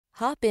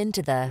Hop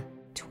into the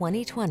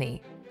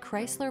 2020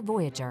 Chrysler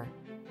Voyager.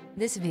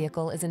 This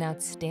vehicle is an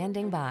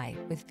outstanding buy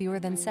with fewer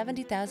than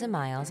 70,000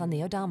 miles on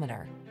the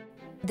odometer.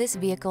 This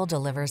vehicle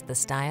delivers the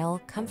style,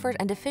 comfort,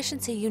 and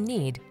efficiency you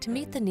need to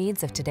meet the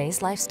needs of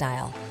today's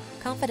lifestyle.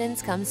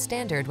 Confidence comes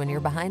standard when you're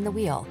behind the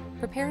wheel,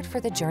 prepared for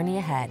the journey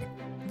ahead.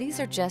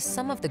 These are just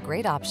some of the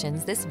great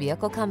options this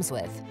vehicle comes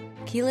with: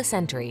 keyless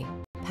entry,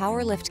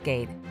 power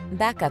liftgate,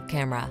 backup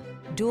camera,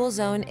 dual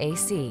zone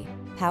AC,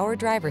 power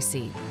driver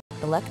seat,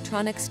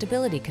 electronic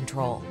stability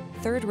control,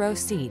 third row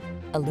seat,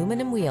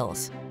 aluminum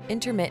wheels,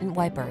 intermittent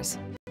wipers,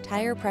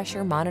 tire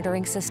pressure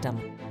monitoring system.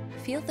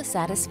 Feel the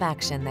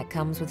satisfaction that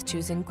comes with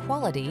choosing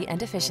quality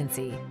and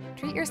efficiency.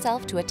 Treat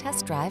yourself to a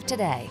test drive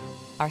today.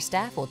 Our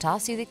staff will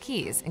toss you the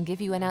keys and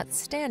give you an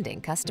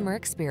outstanding customer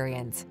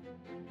experience.